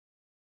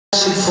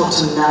for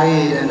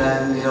tonight,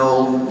 and you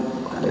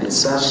know, I made it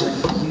especially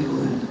for you,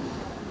 and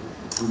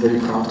I'm very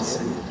proud to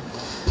sing it.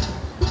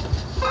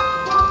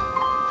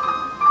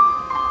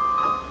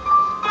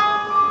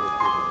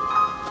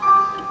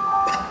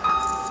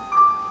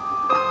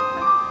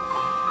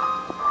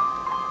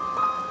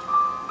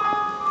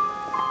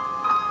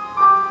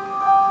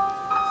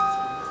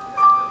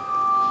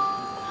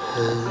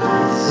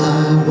 As I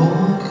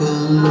walk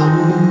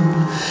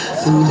alone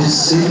through the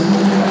city,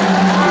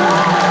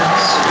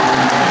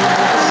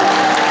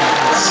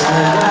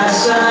 side by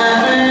side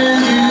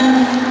with you,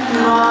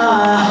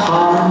 my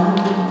heart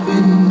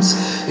beats.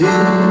 If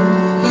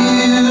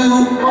you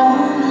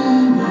only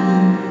knew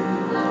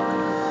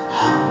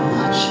how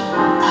much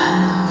I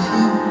love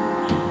you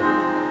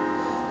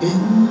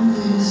in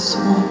this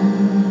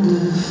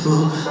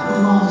wonderful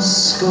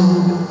Moscow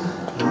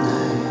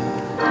night.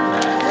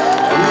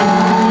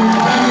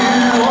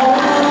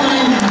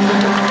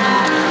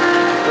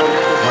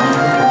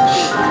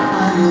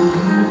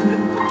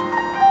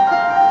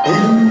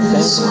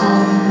 This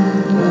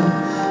wonderful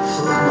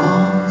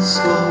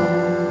Moscow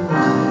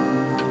night.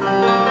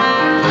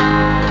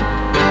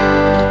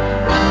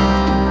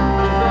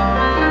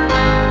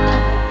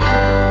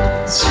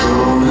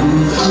 Strolling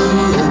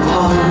through the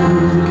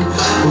park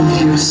with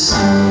your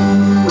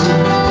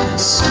sunlit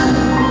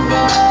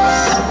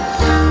smiles,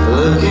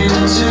 look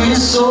into your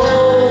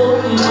soul,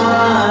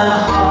 my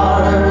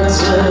heart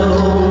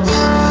tells.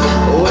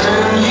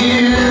 When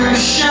you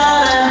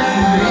shine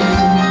at me,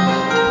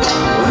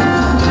 when I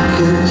look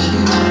at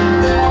you,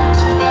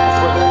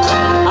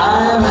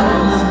 I'm in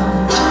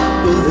love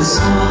with this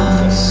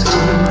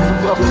Moscow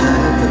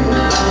night.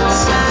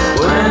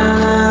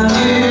 When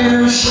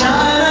you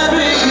shine at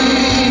me,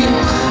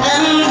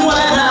 and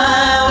when I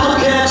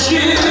look at you,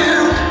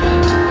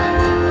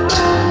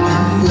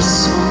 in this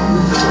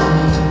wonderful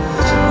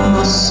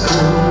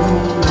Moscow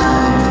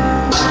night.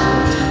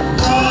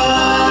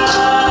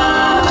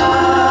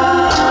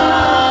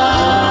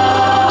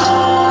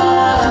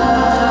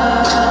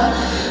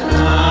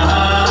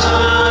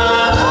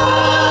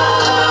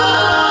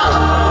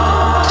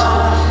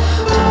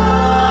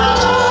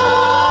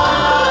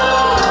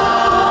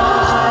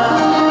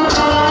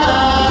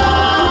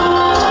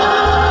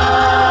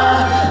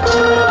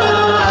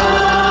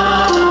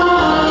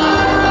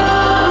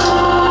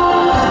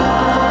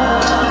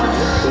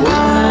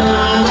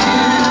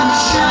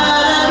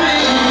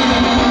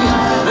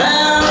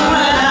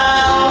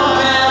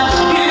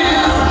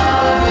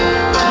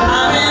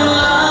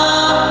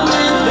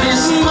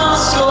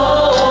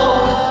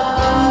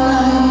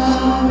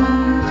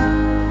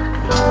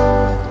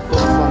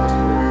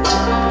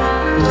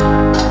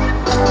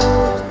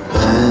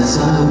 As I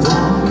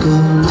walk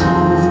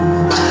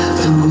alone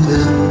through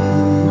the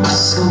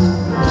Moscow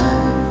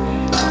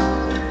night,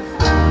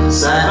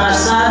 side by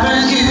side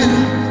with you,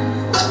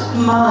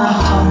 my